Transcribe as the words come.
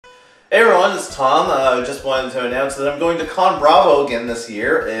Hey everyone, it's Tom. Just wanted to announce that I'm going to Conbravo again this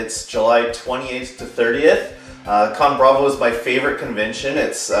year. It's July 28th to 30th. Conbravo is my favorite convention.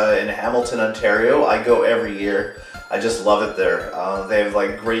 It's in Hamilton, Ontario. I go every year. I just love it there. They have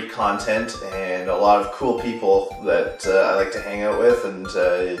like great content and a lot of cool people that I like to hang out with, and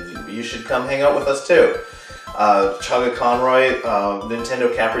you should come hang out with us too. Chugga Conroy,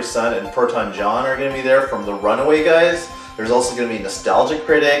 Nintendo Capri Sun, and Proton John are going to be there from the Runaway guys. There's also going to be Nostalgic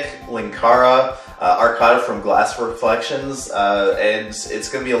Critic, Linkara, Arcada from Glass Reflections, and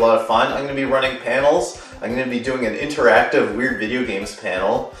it's going to be a lot of fun. I'm going to be running panels. I'm going to be doing an interactive weird video games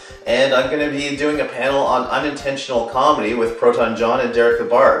panel, and I'm going to be doing a panel on unintentional comedy with Proton John and Derek the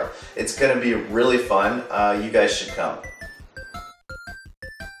Bard. It's going to be really fun. You guys should come.